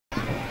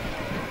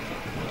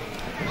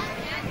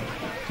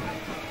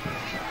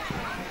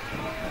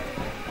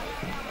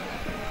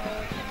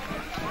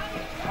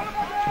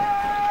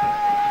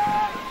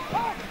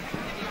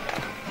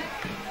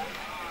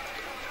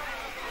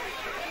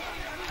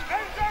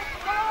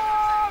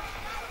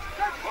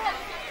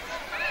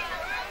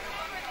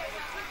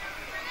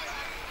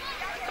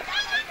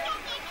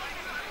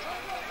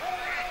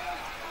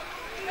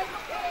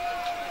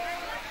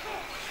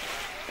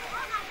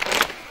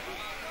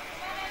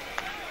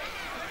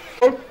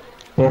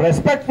to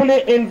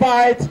respectfully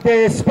invite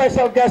the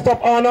special guest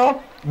of honor,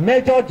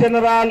 Major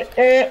General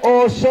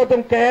A.O.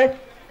 Shotunke,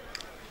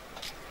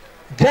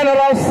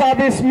 General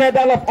Service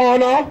Medal of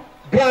Honor,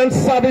 Grand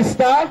Service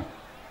Star,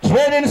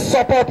 Training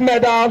Support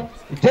Medal,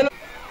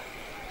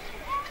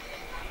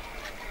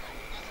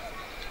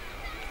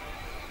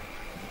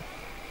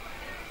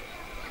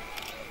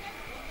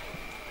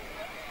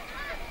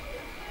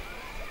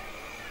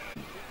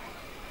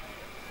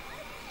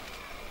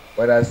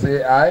 When I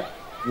say I,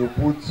 you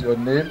put your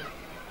name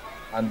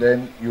and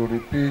then you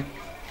repeat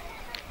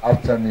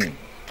after me.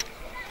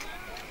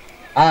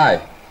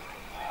 I.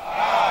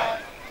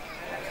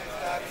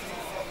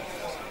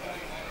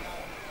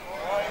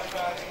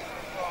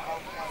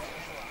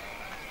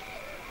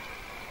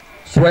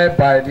 Swear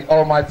by the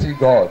Almighty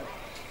God.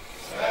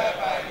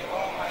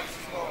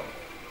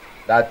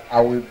 That I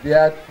will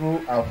bear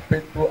true and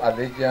faithful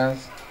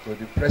allegiance to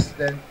the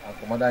President and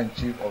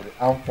Commander-in-Chief of the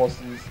Armed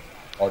Forces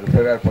of the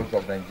Federal Republic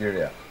of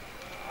Nigeria.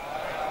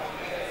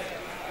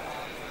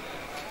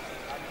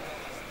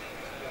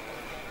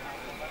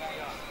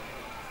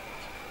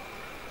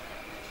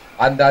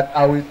 And that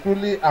I will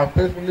truly and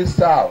faithfully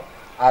serve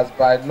as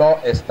by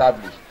law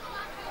established.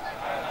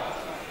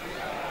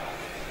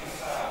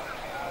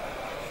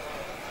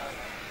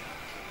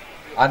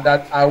 And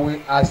that I will,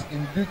 as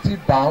in duty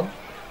bound,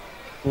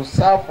 to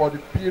serve for the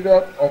period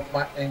of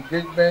my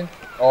engagement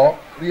or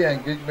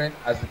re-engagement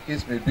as the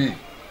case may be.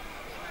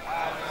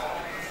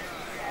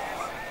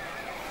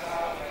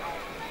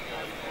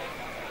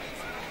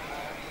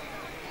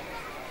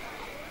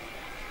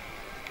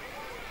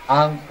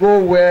 And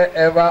go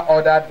wherever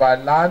ordered by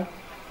land,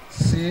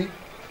 sea,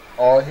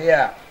 or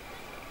air.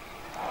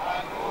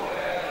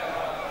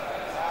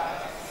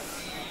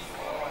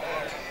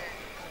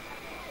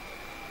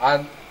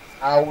 And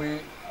I will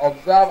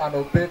observe and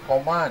obey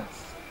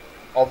commands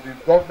of the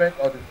government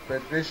of the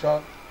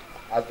Federation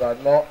as by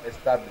law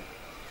established.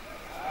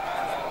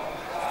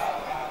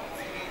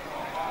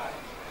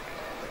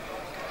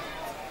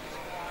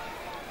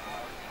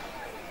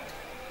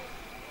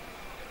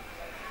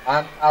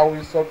 And I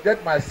will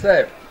subject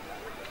myself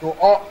to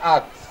all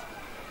acts,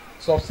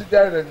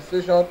 subsidiary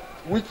legislation,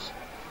 which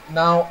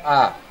now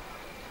are.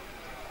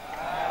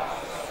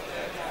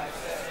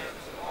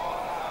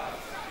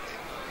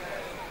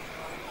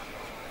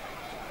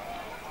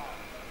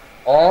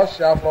 Or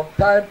shall from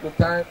time to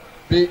time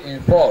be in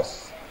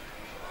force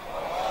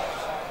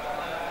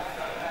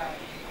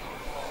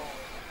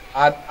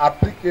and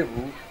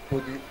applicable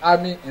to the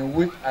army in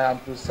which I am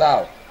to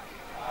serve.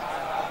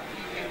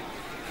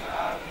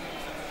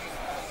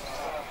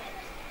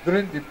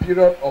 During the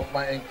period of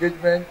my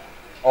engagement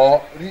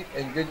or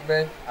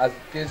re-engagement as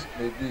the case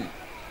may be.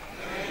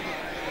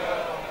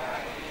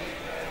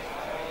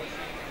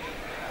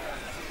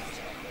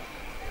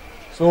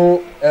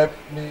 So help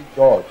me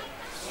God.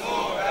 So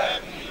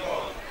help me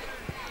God.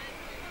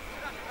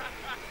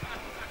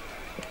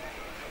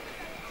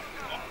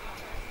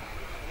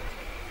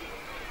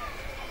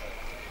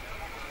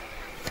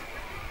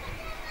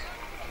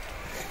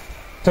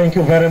 Thank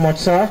you very much,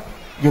 sir.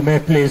 You may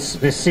please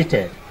be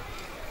seated.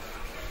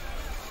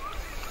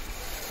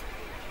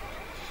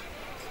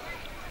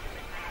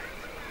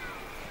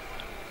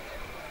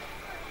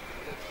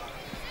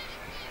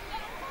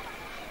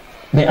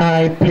 May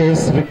I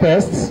please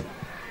request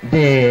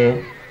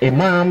the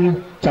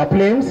Imam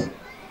chaplains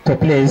to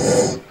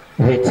please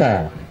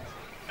retire.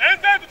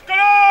 Entered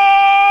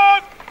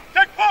close!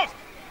 Take post!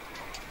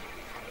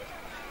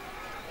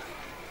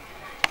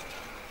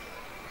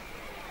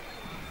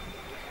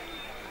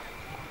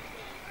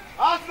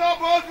 As the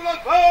balls will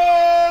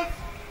advance,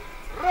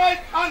 right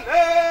and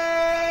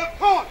left,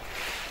 forward!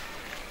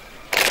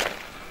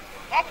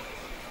 Up!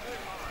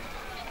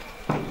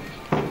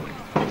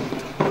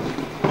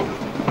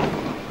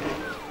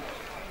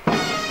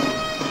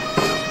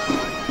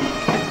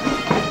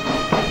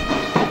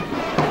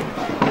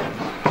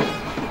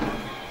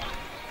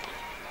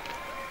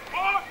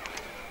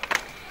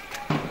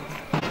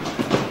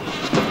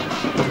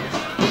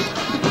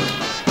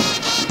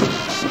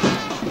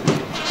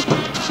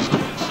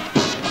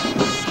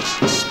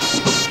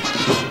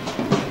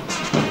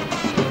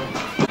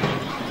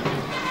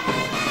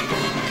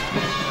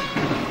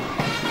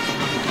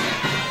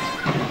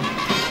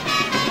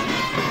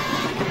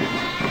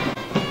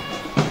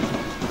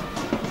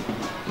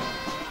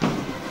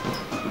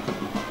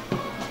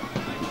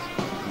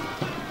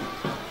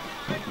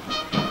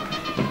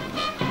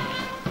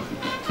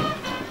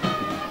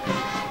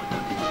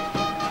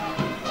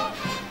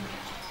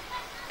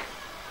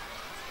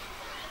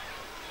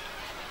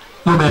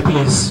 You may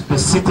please be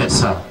seated,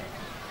 sir.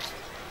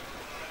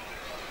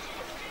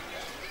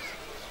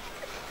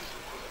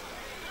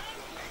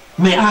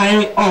 May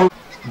I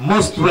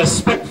most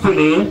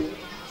respectfully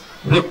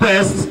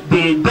request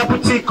the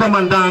Deputy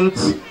Commandant,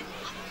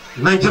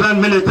 Nigerian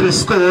Military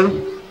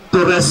School,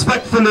 to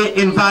respectfully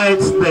invite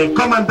the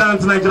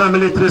Commandant, Nigerian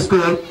Military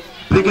School,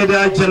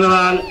 Brigadier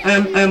General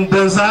M.M.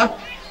 Bonza,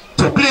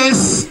 to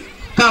please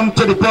come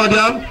to the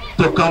podium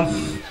to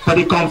for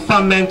the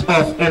conferment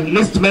of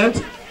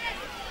enlistment.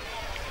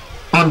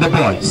 on the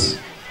boys.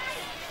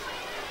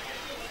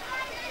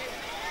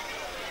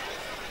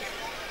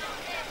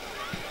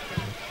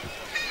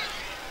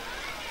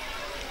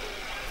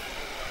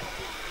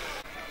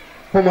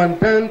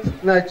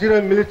 Commandant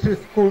Nigerian Military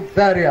School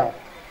Zaria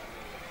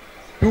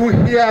do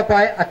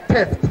hereby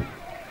attest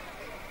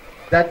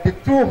that the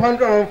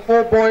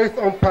 204 boys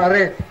on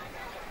parade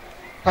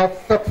have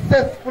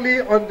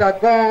successfully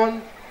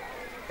undergone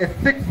a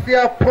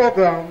 6-year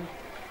program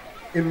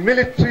in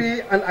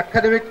military and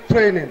academic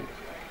training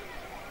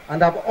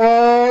and have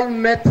all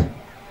met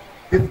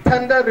the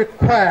standard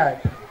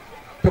required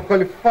to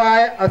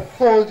qualify as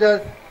soldiers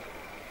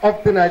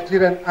of the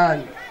Nigerian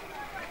Army.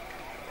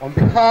 On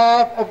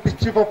behalf of the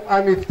Chief of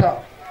Army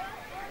Staff,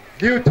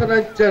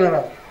 Lieutenant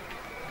General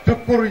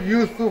Tukur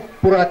Yusuf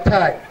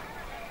Buratai,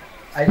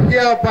 I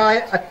hereby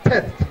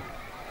attest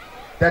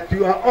that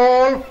you are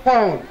all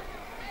found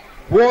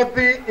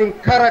worthy in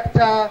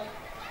character,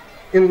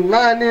 in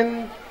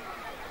learning,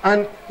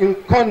 and in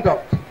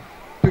conduct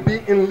to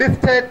be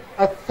enlisted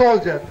as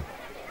soldiers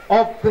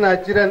of the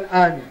Nigerian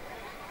Army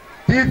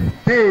this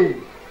day,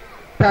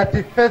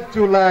 31st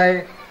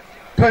July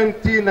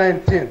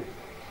 2019.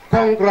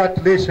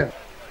 Congratulations.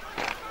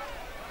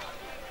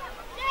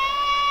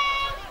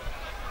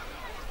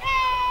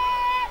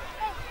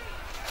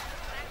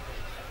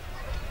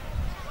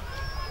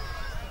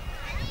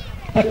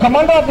 The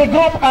commander of the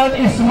group and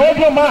his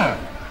radio man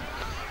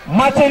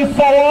marching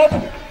forward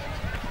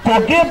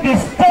to give the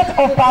state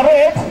of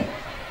parade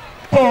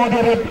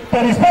to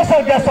the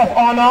special guest of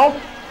honor.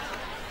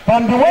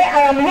 From the way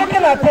I am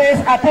looking at this,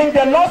 I think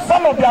they lost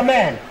some of their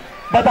men,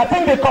 but I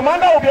think the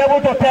commander will be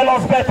able to tell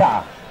us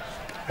better.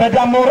 But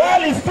their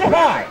morale is too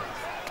high.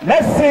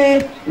 Let's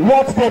see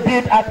what they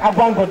did at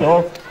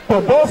Agwangodo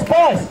to those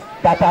boys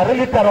that are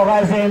really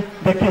terrorizing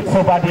the kids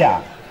over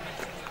there.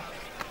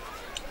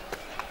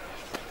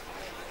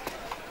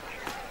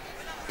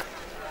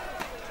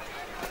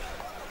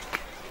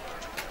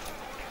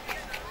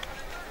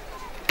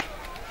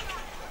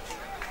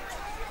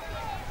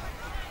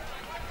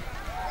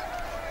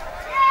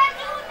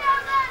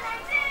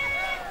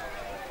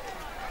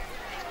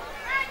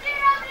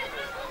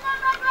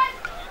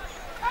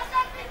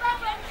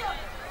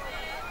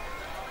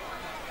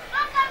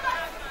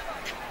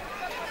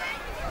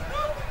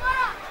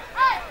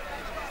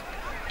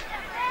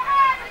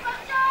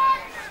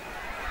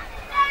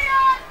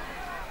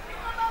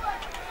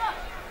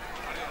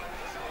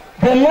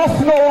 They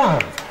lost no one.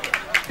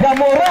 Their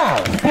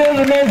morale still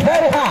remains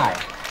very high.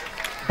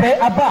 They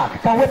are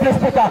back. Can we please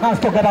put our hands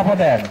together for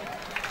them?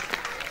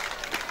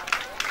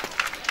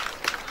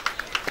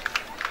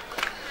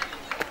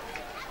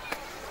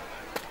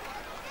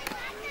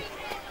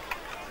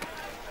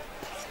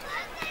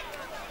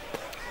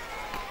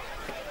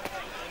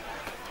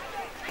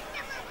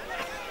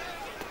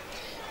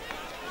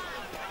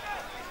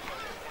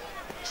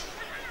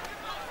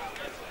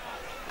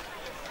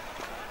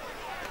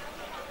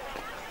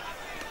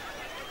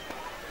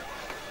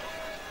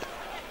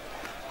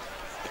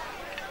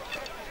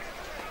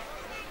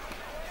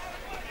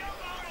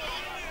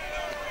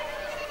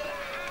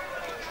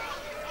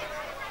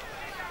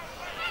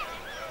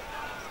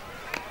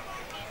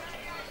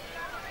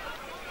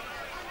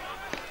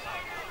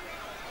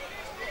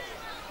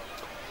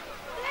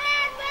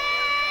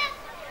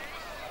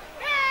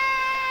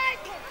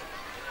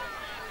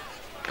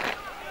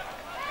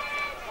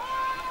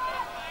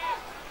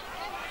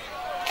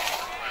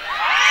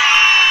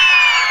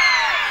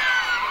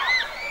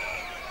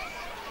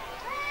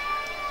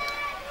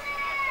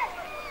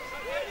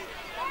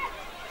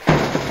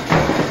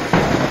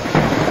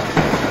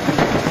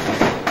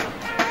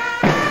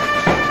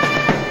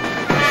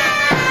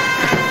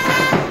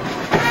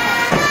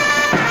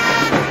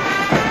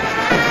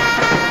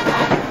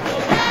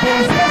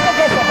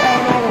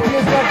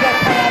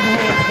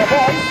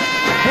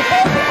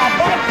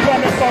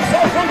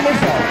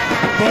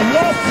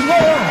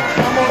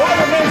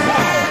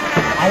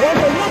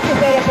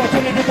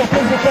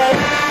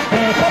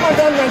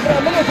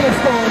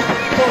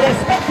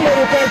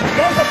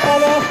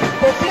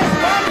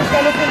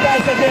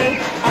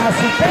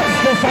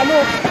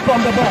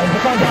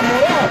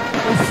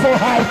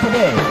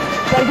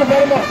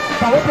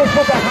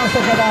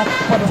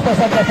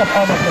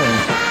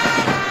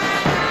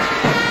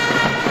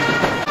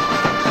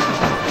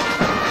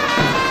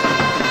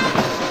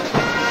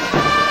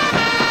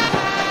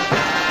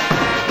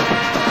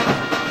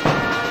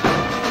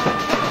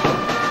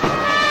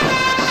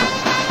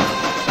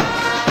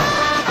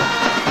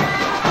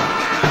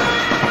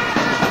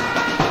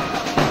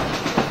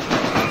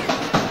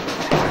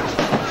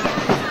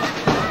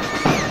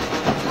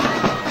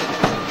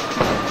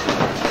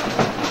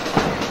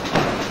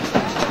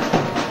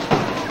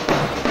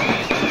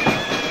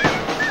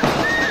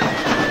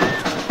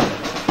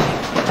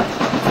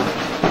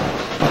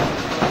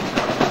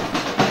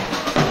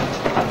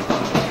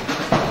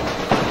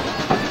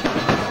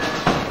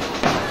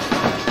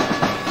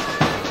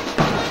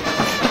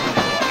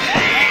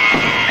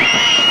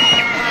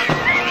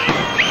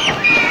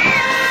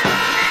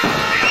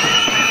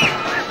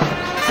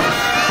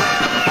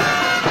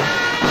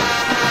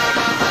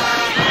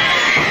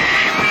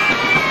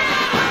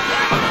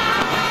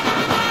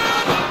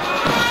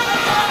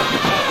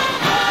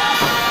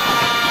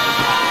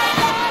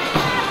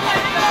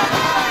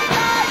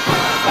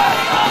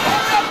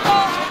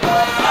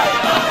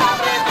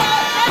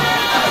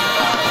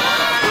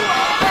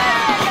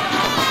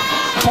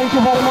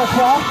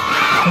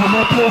 You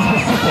may please be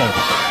seated.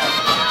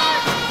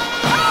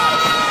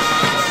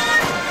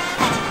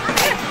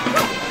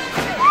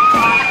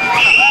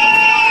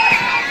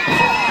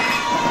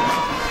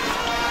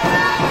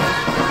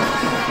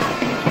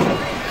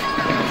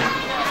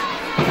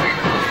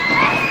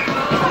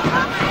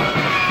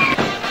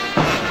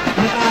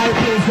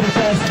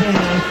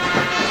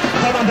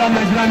 Commandant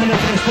Nigerian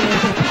Military State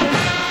to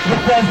please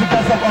request the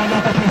guest of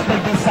honor to please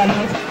take this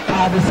salute.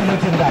 The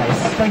saluting guys.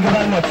 Thank you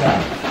very much,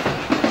 sir.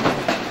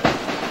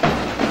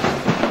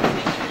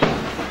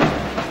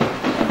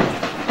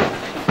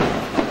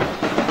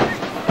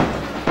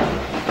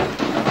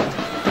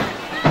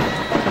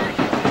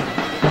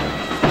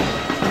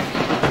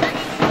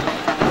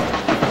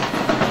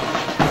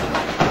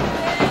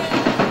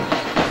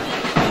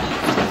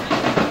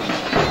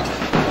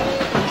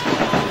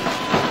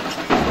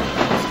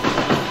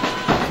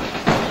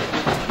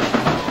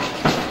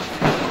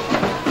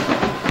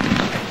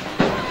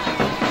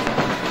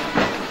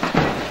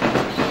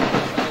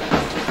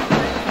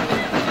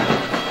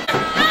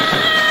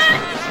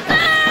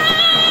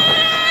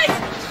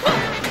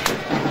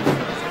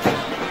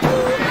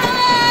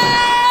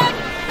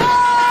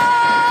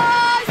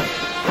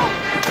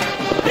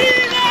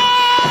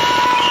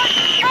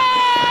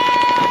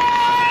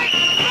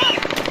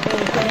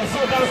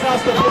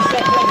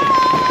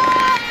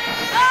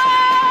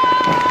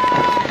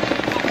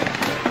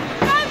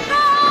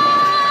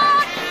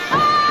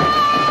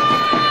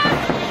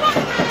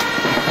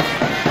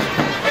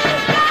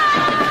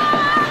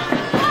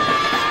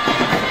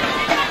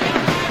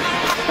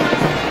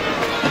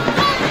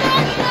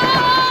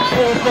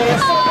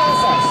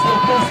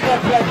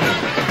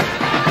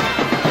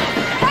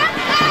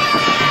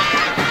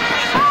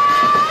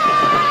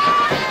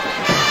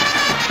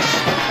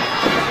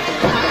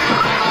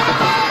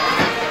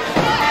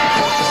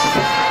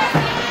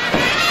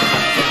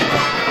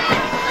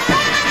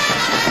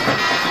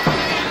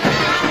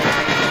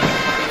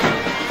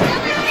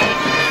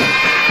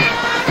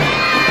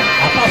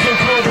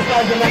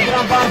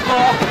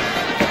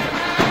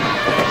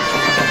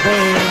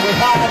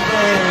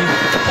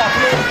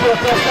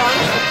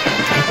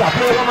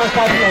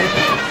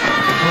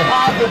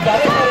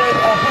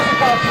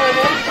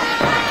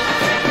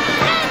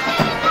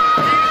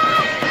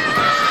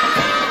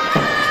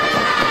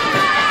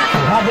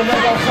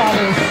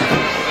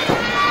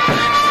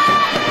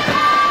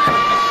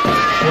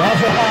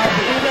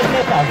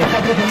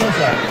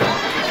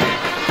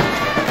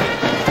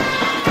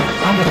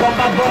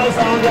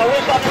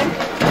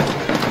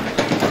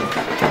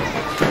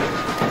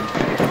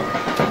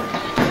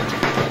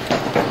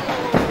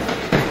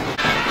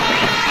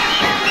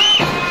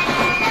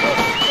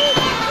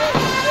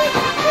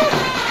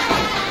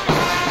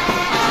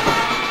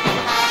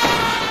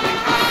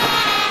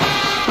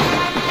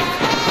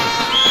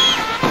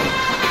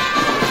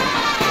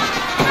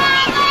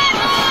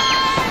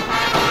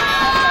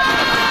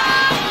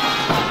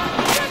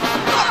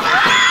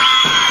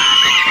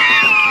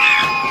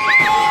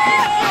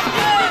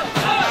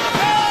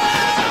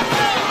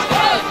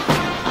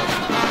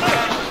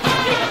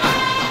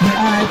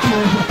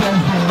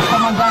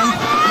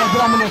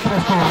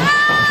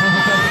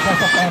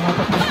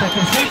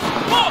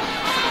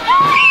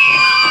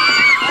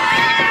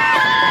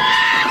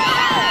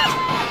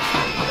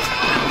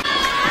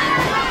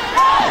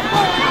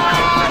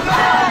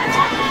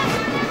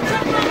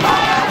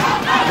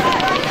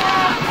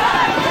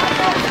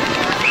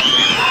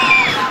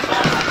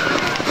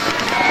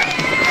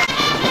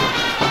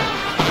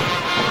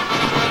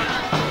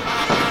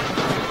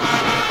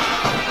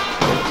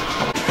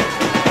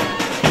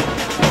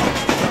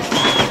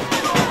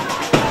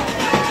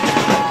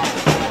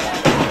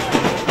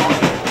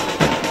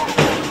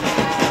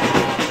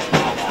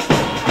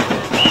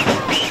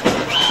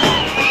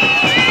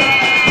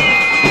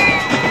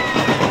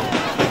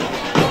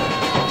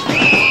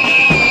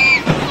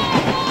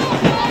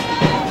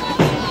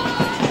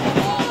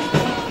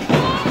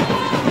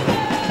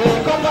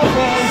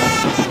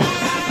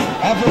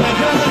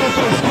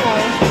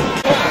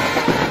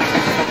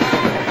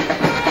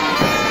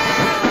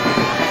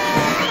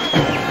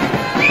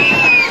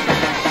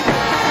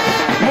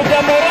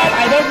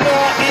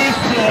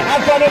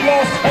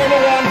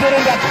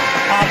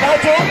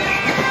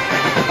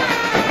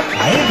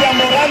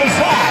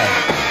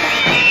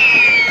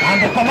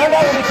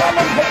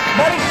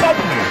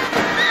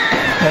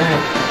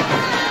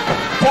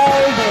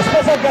 Tell the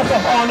special guest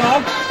of honor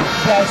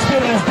their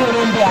experience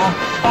during their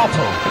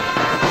battle.